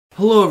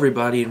Hello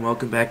everybody and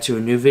welcome back to a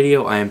new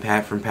video. I am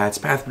Pat from Pat's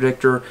Path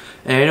Predictor,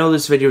 and I know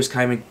this video is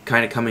kind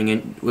of coming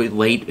in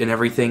late and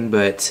everything,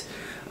 but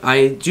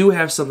I do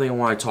have something I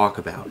want to talk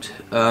about.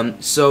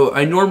 So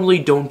I normally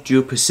don't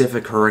do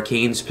Pacific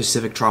hurricanes,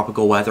 Pacific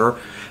tropical weather.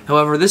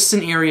 However, this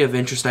is an area of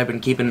interest I've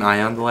been keeping an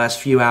eye on the last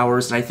few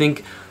hours, and I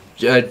think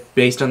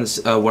based on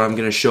this, what I'm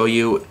going to show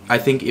you, I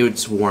think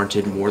it's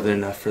warranted more than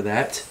enough for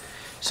that.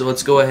 So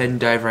let's go ahead and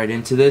dive right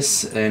into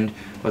this, and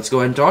let's go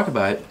ahead and talk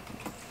about it.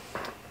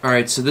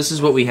 Alright, so this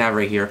is what we have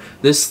right here.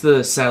 This is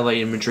the satellite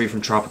imagery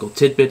from Tropical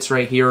Tidbits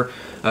right here.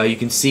 You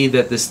can see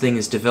that this thing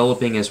is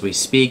developing as we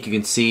speak. You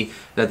can see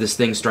that this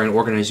thing's starting to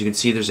organize. You can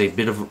see there's a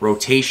bit of a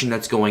rotation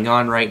that's going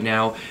on right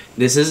now.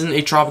 This isn't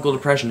a tropical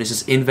depression. This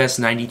is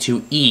Invest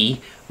 92E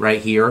right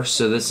here.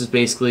 So this is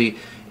basically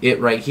it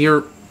right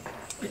here.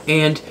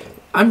 And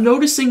I'm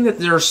noticing that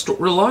there are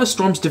a lot of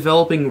storms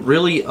developing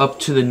really up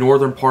to the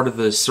northern part of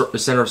the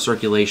center of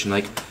circulation.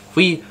 Like, if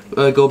we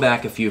go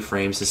back a few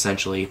frames,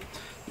 essentially,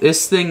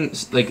 this thing,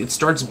 like, it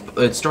starts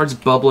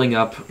bubbling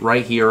up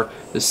right here.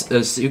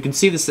 This you can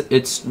see this,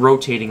 it's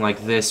rotating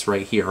like this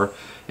right here,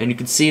 and you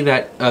can see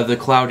that the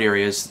cloud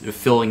area is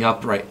filling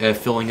up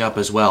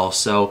as well.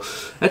 So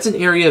that's an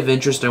area of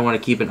interest I want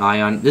to keep an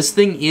eye on. This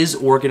thing is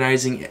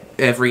organizing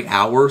every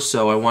hour,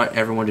 so I want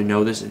everyone to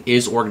know this. It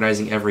is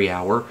organizing every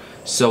hour.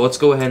 So let's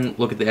go ahead and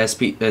look at the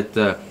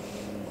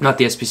not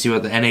the SPC,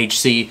 but the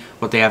NHC,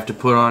 what they have to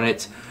put on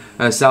it.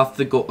 South of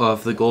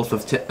the Gulf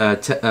of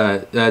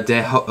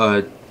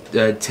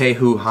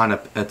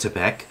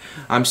Tehuantepec.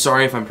 I'm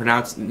sorry if I'm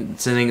pronouncing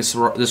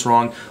this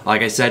wrong.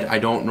 Like I said, I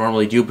don't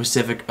normally do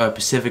Pacific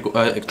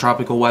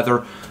tropical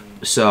weather,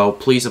 so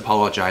please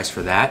apologize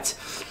for that.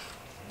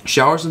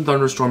 Showers and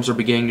thunderstorms are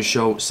beginning to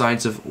show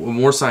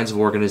more signs of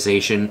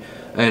organization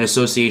in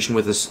association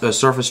with a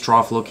surface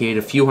trough located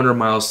a few hundred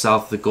miles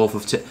south of the Gulf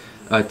of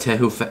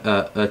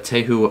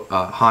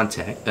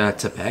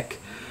Tehuantepec.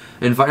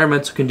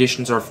 Environmental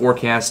conditions are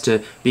forecast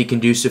to be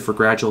conducive for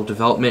gradual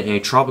development, and a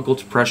tropical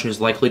depression is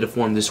likely to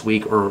form this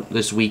week or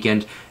this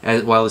weekend,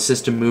 while the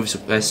system moves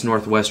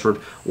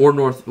west-northwestward or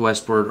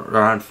northwestward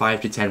around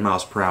 5 to 10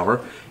 miles per hour.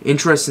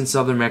 Interests in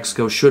southern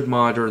Mexico should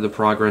monitor the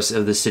progress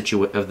of this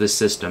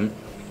system.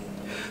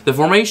 The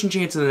formation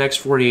chance in the next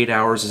 48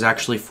 hours is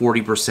actually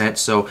 40%,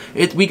 so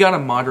we got a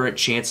moderate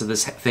chance of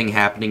this thing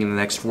happening in the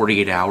next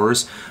 48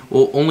 hours.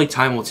 Well, only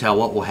time will tell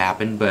what will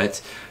happen,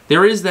 but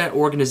there is that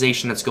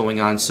organization that's going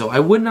on, so I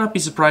would not be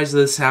surprised if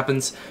this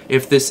happens,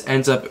 if this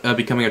ends up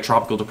becoming a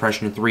tropical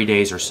depression in 3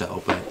 days or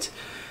so. But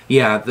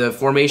yeah, the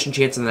formation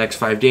chance in the next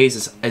 5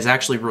 days is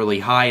actually really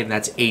high, and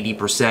that's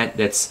 80%.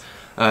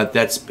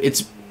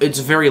 It's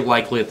very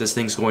likely that this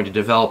thing's going to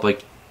develop.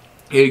 Like,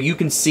 you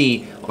can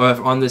see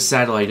on this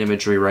satellite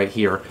imagery right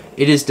here,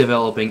 it is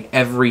developing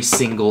every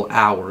single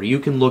hour. You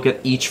can look at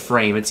each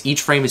frame.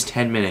 Each frame is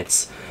 10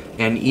 minutes,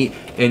 and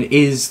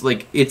it's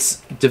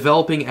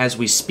developing as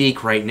we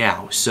speak right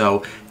now.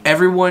 So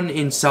everyone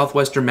in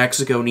southwestern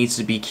Mexico needs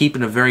to be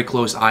keeping a very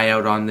close eye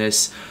out on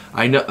this.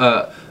 I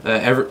know,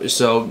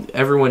 so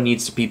everyone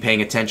needs to be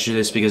paying attention to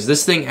this, because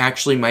this thing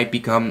actually might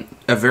become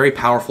a very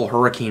powerful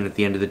hurricane at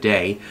the end of the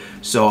day.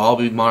 So I'll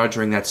be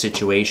monitoring that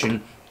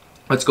situation.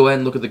 Let's go ahead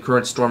and look at the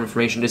current storm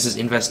information. This is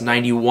Invest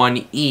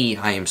 91E,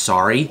 I am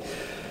sorry.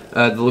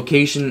 The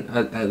location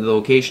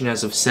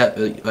as of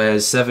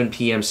 7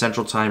 p.m.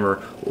 Central Time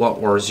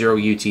or 0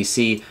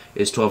 UTC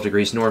is 12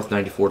 degrees north,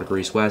 94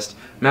 degrees west.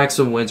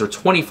 Maximum winds are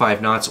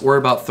 25 knots or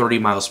about 30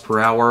 miles per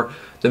hour.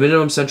 The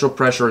minimum central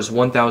pressure is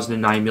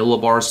 1,009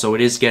 millibars, so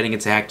it is getting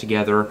its act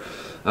together.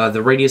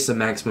 The radius of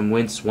maximum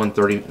winds is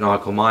 130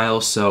 nautical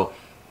miles, so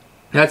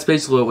that's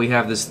basically what we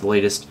have. This is the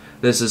latest.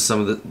 This is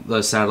some of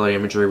the satellite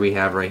imagery we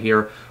have right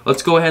here.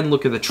 Let's go ahead and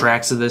look at the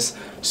tracks of this.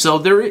 So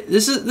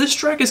this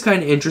track is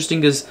kind of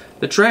interesting, because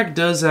the track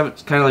does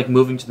have kind of like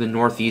moving to the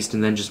northeast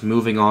and then just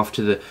moving off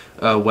to the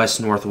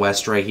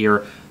west-northwest right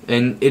here.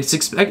 And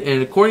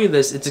according to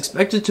this, it's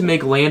expected to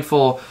make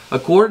landfall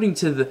according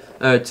to the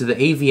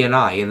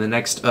AVNI in the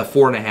next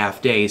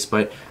 4.5 days.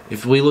 But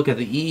if we look at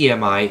the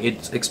EEMI,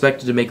 it's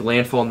expected to make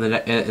landfall in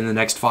the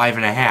next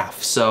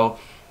 5.5. So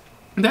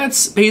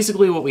that's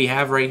basically what we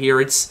have right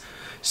here.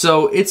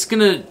 So it's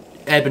gonna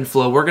ebb and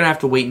flow. We're gonna have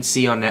to wait and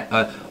see on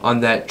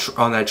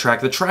that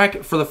track. The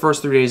track for the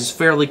first 3 days is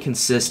fairly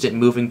consistent,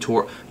 moving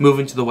to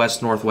the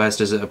west-northwest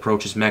as it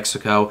approaches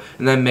Mexico,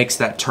 and then makes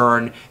that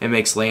turn and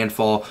makes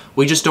landfall.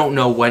 We just don't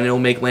know when it'll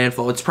make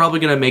landfall. It's probably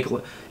gonna make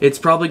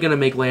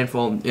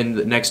landfall in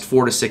the next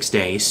 4 to 6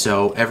 days.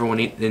 So everyone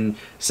in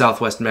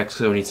southwest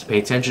Mexico needs to pay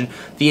attention.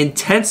 The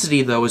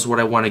intensity, though, is what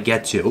I want to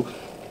get to,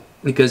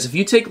 because if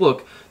you take a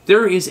look,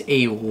 there is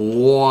a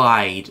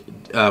wide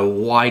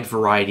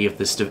variety of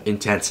this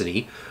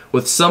intensity,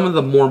 with some of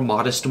the more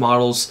modest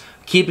models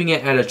keeping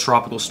it at a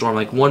tropical storm.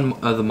 Like, one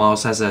of the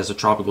models has it as a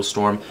tropical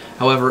storm.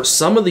 However,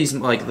 some of these,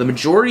 like the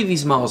majority of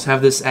these models,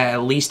 have this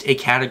at least a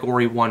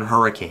Category 1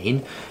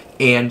 hurricane,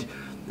 and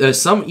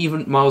some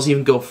models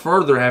even go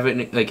further,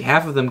 having like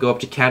half of them go up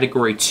to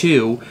Category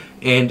 2,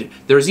 and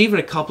there's even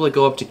a couple that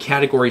go up to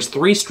Categories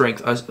 3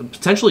 strength,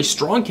 potentially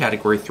strong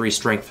Category 3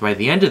 strength by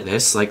the end of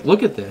this. Like,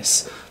 look at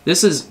this.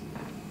 This is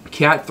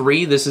Cat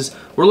 3.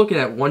 We're looking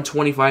at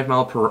 125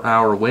 mile per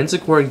hour winds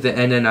according to the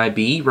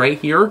NNIB right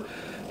here,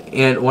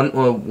 and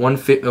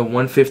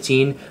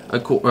 115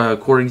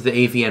 according to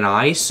the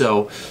AVNI.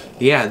 So,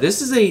 yeah,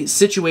 this is a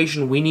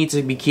situation we need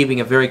to be keeping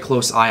a very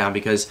close eye on,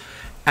 because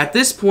at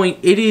this point,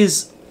 it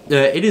is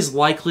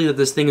likely that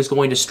this thing is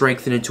going to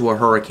strengthen into a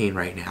hurricane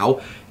right now.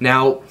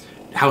 Now,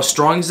 how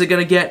strong is it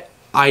going to get?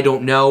 I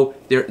don't know.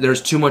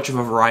 There's too much of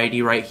a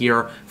variety right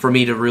here for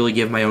me to really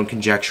give my own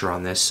conjecture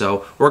on this.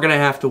 So we're going to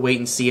have to wait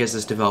and see as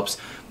this develops.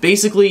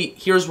 Basically,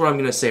 here's what I'm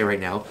going to say right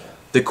now.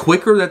 The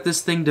quicker that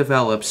this thing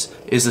develops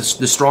is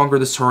the stronger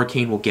this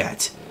hurricane will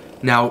get.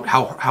 Now,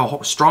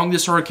 how strong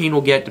this hurricane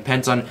will get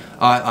depends on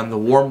the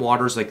warm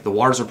waters. Like, the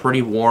waters are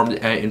pretty warm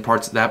in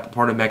that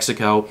part of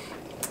Mexico.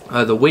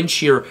 The wind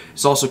shear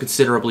is also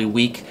considerably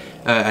weak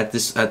at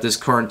this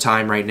current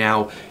time right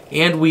now,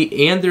 and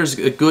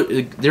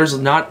there's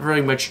not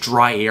very much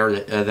dry air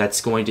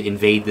that's going to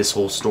invade this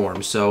whole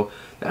storm. So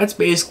that's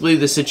basically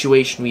the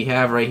situation we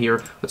have right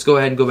here. Let's go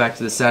ahead and go back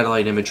to the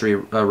satellite imagery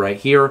right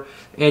here,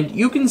 and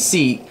you can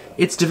see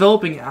it's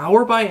developing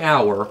hour by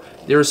hour.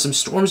 There are some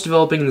storms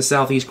developing in the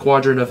southeast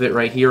quadrant of it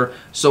right here,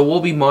 so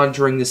we'll be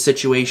monitoring this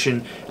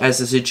situation as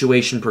the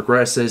situation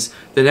progresses.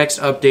 The next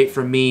update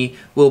from me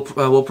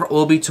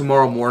will be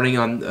tomorrow morning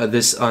on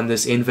this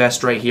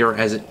invest right here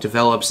as it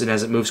develops and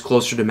as it moves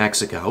closer to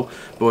Mexico.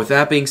 But with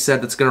that being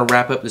said, that's going to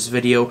wrap up this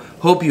video.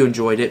 Hope you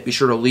enjoyed it. Be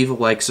sure to leave a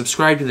like,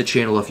 subscribe to the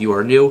channel if you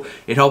are new.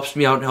 It helps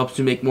me out and helps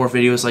me make more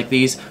videos like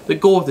these. The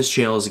goal of this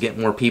channel is to get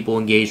more people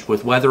engaged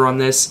with weather on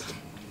this.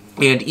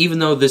 And even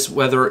though this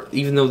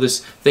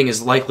thing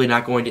is likely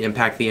not going to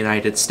impact the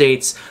United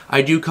States,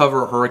 I do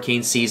cover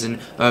hurricane season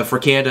for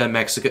Canada and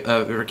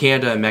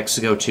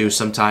Mexico too.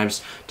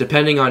 Sometimes,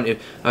 depending on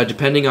if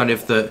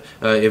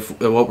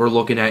what we're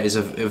looking at is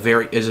a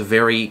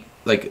very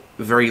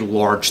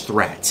large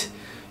threat.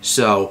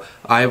 So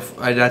I've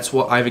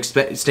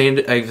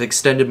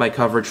extended my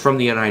coverage from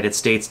the United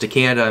States to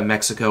Canada and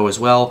Mexico as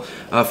well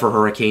for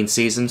hurricane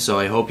season. So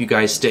I hope you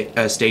guys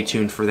stay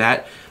tuned for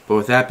that. But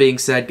with that being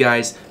said,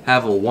 guys,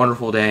 have a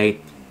wonderful day.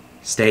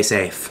 Stay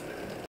safe.